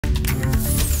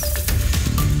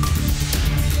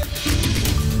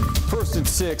First at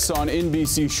 6 on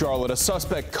NBC Charlotte, a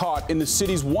suspect caught in the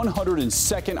city's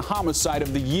 102nd homicide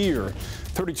of the year.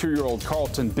 32-year-old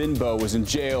Carlton Benbow was in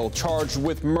jail charged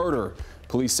with murder.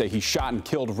 Police say he shot and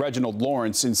killed Reginald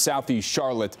Lawrence in southeast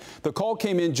Charlotte. The call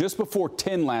came in just before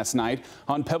 10 last night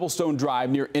on Pebblestone Drive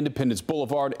near Independence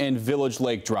Boulevard and Village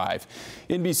Lake Drive.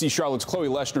 NBC Charlotte's Chloe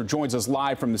Leshner joins us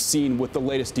live from the scene with the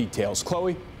latest details.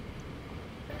 Chloe?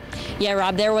 Yeah,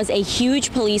 Rob, there was a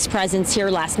huge police presence here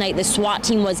last night. The SWAT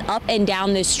team was up and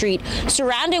down this street,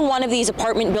 surrounding one of these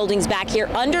apartment buildings back here,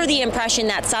 under the impression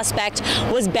that suspect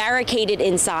was barricaded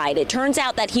inside. It turns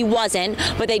out that he wasn't,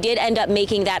 but they did end up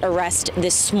making that arrest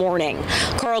this morning.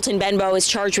 Carlton Benbow is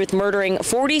charged with murdering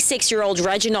 46-year-old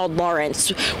Reginald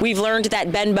Lawrence. We've learned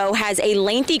that Benbow has a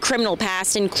lengthy criminal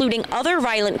past, including other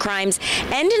violent crimes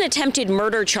and an attempted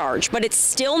murder charge, but it's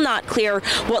still not clear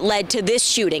what led to this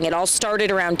shooting. It all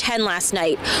started around 10 last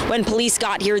night. When police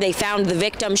got here, they found the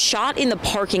victim shot in the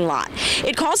parking lot.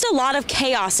 It caused a lot of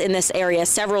chaos in this area.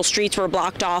 Several streets were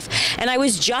blocked off, and I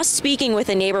was just speaking with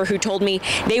a neighbor who told me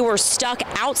they were stuck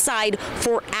outside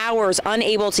for hours,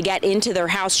 unable to get into their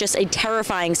house. Just a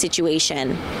terrifying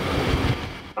situation.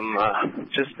 I'm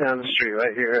just down the street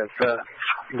right here at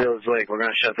Village Lake. We're going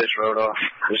to shut this road off.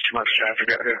 There's too much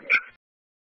traffic out here.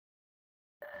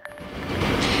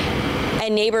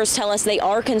 And neighbors tell us they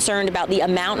are concerned about the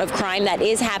amount of crime that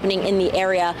is happening in the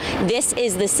area. This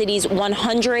is the city's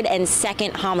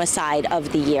 102nd homicide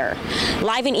of the year.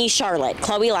 Live in East Charlotte,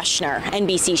 Chloe Leshner,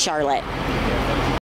 NBC Charlotte.